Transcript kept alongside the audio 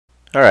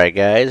Alright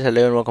guys,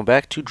 hello and welcome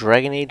back to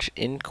Dragon Age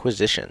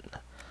Inquisition.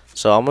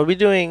 So I'm going to be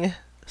doing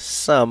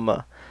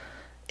some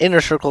inner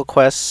circle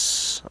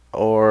quests,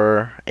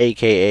 or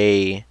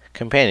aka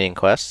companion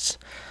quests.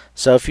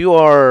 So if you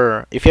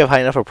have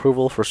high enough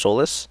approval for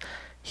Solas,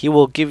 he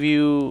will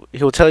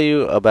tell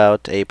you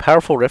about a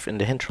powerful rift in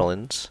the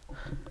hinterlands.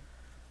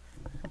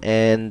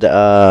 And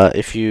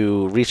if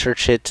you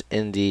research it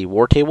in the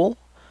war table,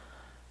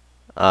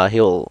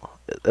 it'll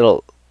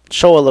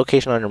show a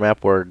location on your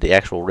map where the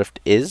actual rift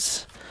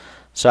is.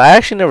 So I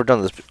actually never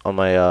done this on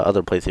my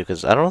other playthrough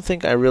because I don't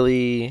think I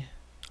really.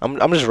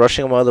 I'm just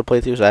rushing on my other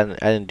playthroughs. I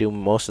didn't do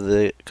most of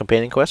the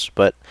companion quests,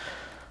 but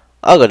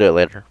I'll go do it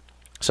later.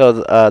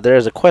 So there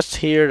is a quest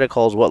here that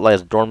calls "What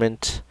Lies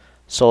Dormant."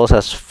 Solas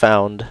has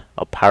found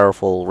a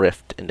powerful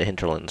rift in the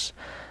hinterlands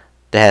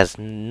that has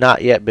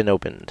not yet been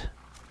opened.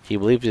 He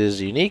believes it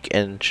is unique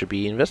and should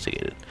be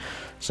investigated.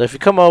 So if you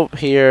come up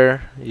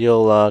here,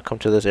 you'll come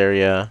to this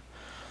area.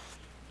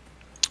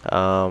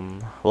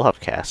 We'll have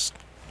cast.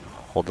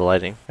 Hold the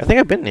lighting. I think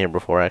I've been in here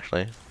before,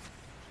 actually.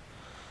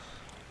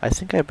 I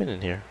think I've been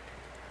in here.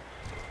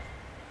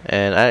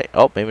 And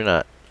oh, maybe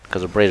not,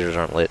 because the braziers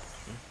aren't lit.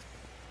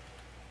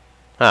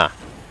 Huh.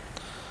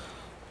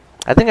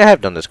 I think I have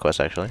done this quest,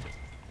 actually.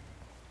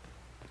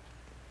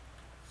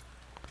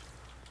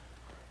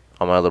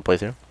 On my other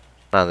playthrough.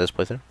 Not on this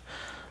playthrough.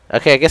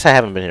 Okay, I guess I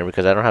haven't been here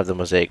because I don't have the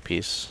mosaic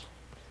piece.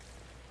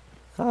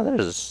 Oh,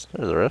 there's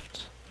the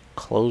rift.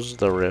 Close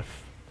the rift.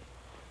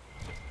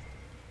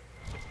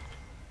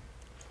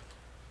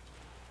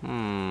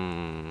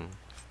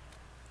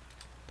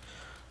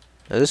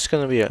 Is this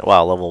gonna be a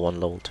level 1,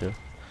 level 2?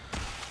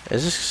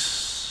 Is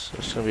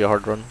this gonna be a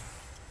hard run?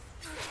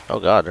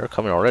 Oh god, they're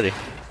coming already.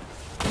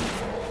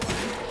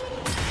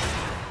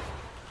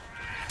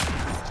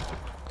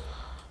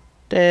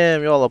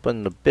 Damn, y'all up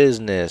in the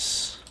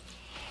business.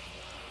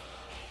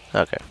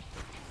 Okay.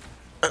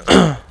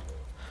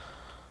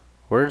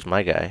 Where's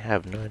my guy? I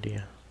have no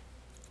idea.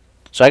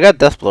 So I got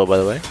death blow, by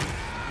the way,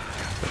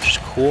 which is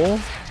cool.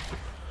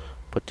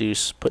 Put you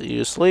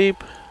to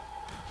sleep.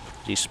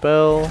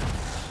 Dispel.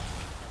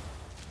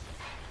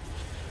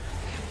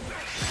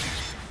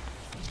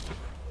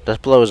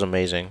 Death blow is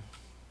amazing.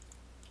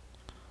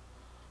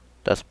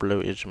 Death blow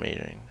is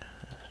amazing.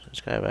 Does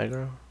this guy have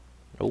aggro?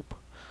 Nope.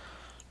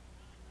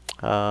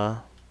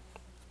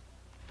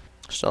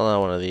 Still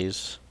not one of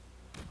these.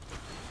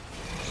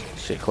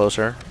 Let's get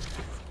closer.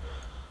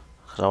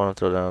 Cause I want to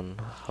throw down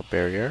a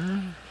barrier.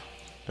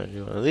 Then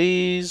do one of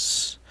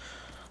these.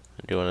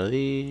 Do one of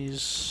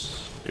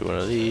these. Do one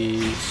of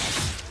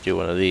these. Do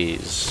one of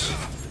these.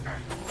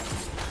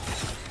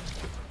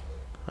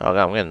 Oh god,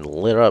 I'm getting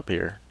lit up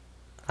here.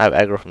 I have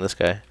aggro from this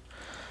guy.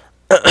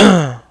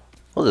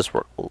 Will this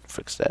work? We'll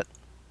fix that.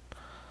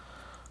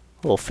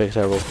 We'll fix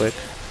that real quick.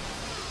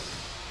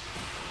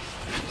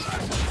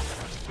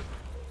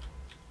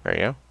 There you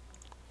go.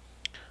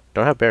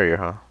 Don't have barrier,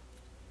 huh?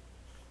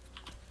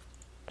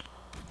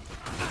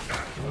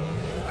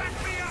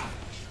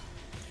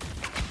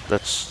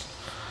 Let's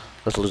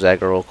lose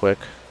aggro real quick.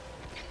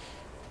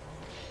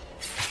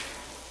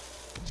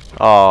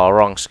 Oh,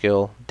 wrong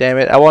skill. Damn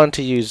it! I wanted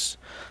to use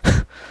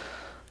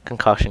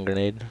concoction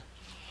grenade.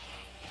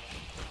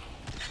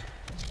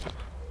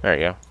 There you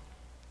go.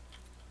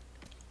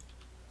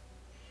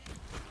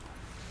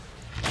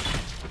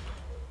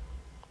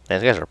 Man,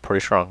 these guys are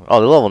pretty strong.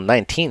 Oh, they're level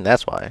 19,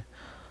 that's why.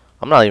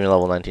 I'm not even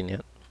level 19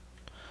 yet.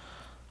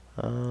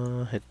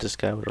 Hit this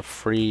guy with a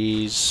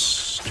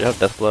freeze. Do you have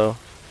death blow?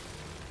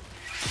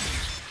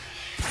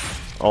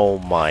 Oh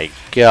my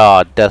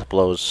god, death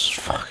blow is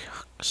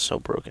so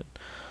broken.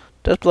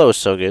 Death blow is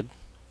so good.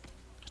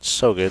 It's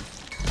so good.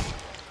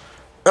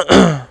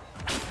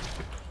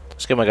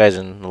 Let's get my guys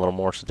in a little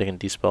more so they can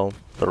dispel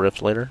the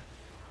rift later.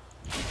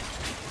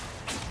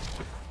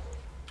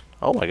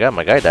 Oh my god,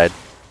 my guy died.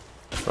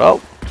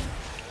 Oh!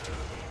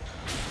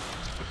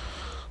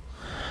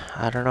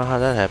 I don't know how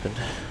that happened.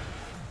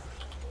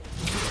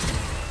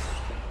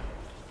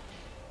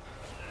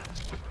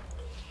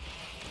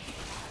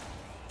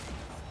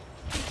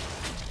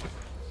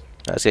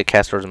 Let's get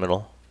cast towards the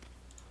middle.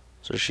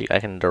 So I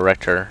can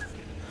direct her.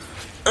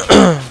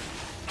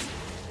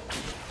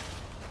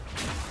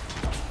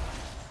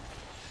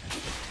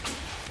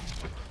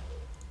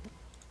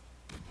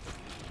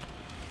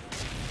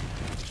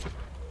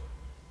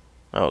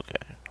 Okay.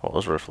 Well,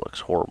 this rift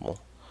looks horrible.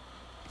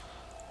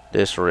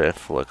 This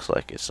rift looks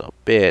like it's a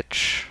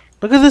bitch.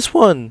 Look at this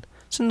one!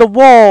 It's in the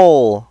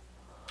wall!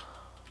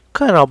 What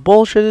kind of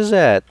bullshit is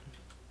that?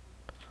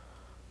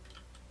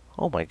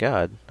 Oh my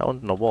god. That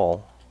one's in the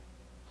wall.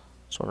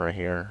 This one right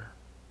here.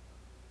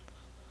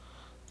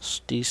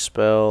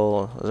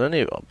 Dispel. Is there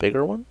any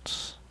bigger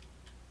ones?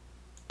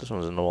 This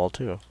one's in the wall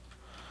too.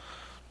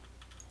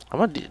 I'm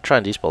gonna try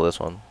and dispel this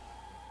one.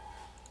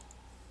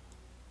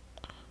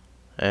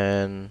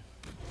 And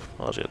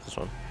let's get this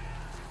one.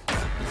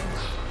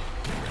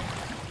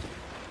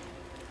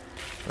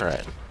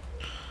 Alright.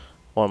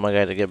 Want my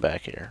guy to get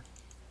back here.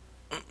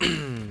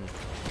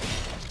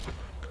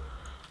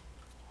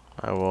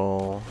 I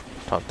will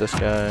taunt this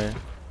guy.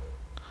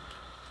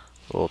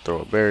 We'll throw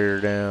a barrier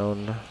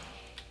down.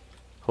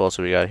 Who else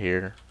do we got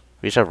here?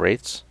 We just have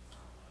rates.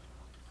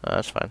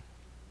 That's fine.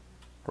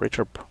 Rates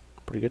are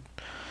pretty good.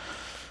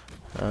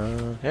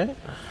 Okay.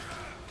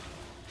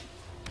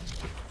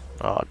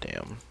 Oh,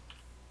 damn.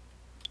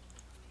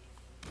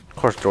 Of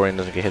course Dorian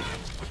doesn't get hit.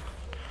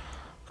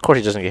 Of course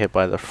he doesn't get hit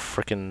by the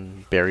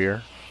frickin'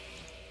 barrier.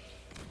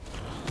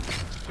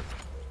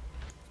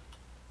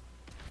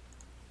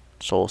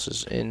 Solas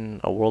is in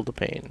a world of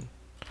pain.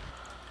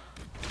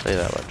 I'll tell you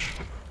that much.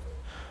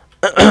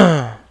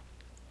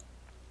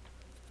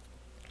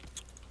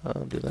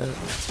 I'll do that.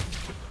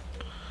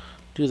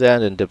 Do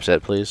that and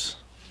dipset, please.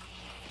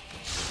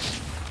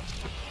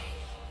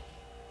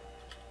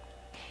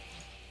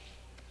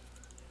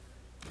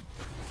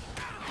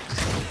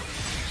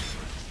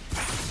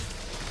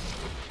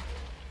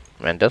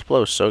 Man, Death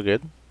Blow is so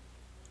good.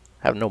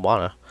 I have no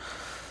mana.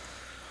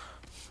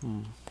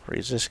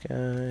 Freeze this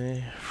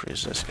guy.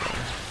 Freeze this guy.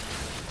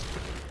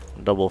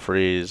 Double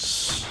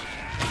freeze.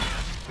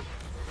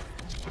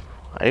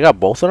 I got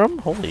both of them?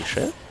 Holy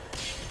shit.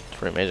 It's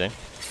pretty amazing.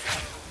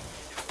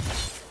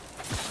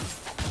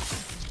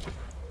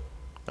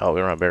 Oh,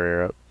 we don't have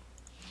barrier up.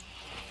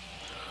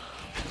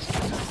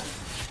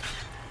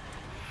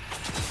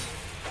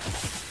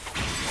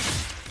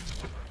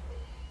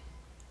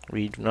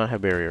 We do not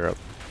have barrier up.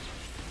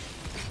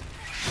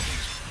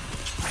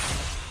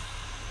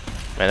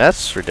 Man,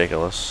 that's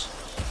ridiculous.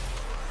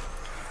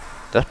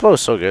 Death Blow is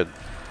so good.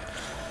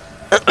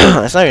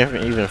 It's not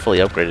even fully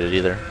upgraded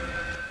either.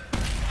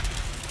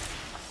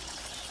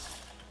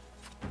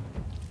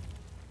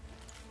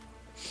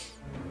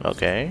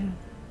 Okay.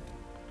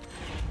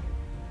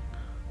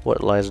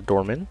 What lies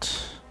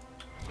dormant?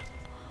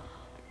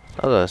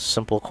 That was a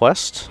simple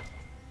quest.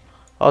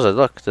 Oh,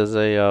 look, there's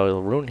a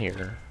rune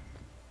here.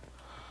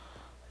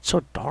 It's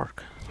so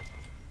dark.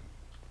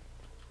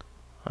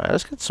 Alright,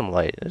 let's get some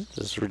light. This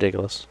is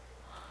ridiculous.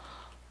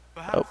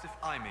 Perhaps if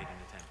I made an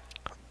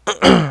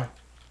attempt.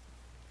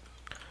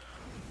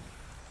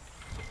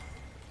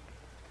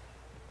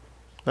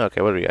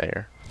 Okay, what do we got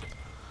here?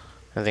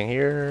 Anything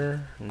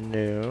here?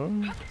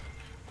 No.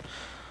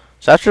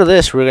 So after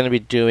this, we're going to be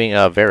doing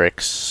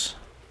Varric's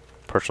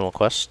personal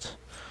quest.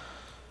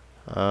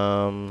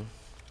 I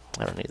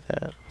don't need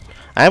that.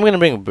 I'm going to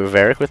bring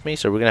Varric with me,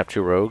 so we're going to have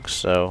 2 rogues.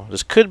 So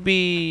this could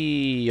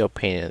be a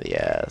pain in the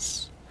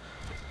ass.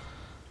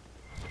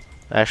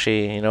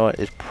 Actually, you know what?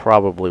 It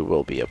probably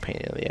will be a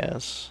pain in the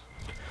ass.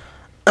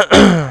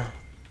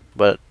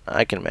 But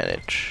I can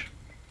manage.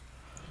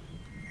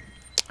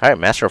 Alright,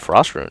 Master of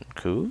Frost Rune.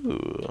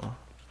 Cool.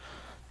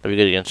 Are we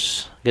good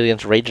against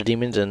rage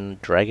demons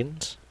and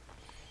dragons?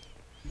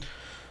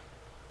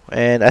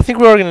 And I think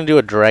we are going to do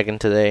a dragon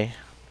today.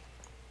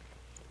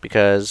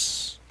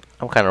 Because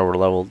I'm kind of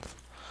over-leveled.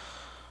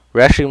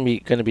 We're actually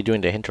going to be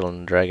doing the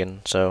Hinterland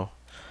Dragon, so...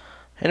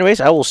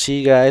 Anyways, I will see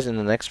you guys in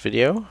the next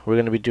video. We're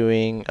going to be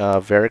doing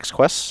Varric's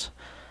quests.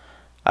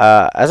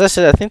 As I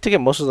said, I think to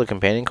get most of the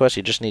companion quests,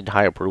 you just need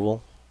high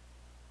approval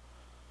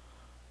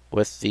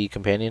with the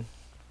companion.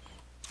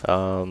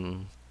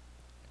 And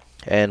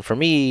for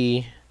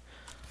me,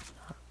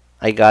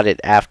 I got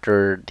it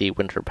after the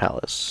Winter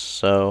Palace.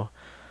 So,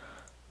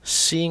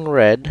 seeing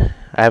red,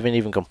 I haven't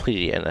even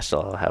completed it yet, and I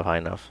still have high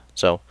enough.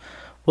 So,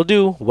 we'll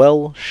do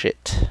well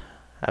shit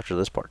after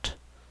this part.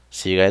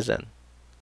 See you guys then.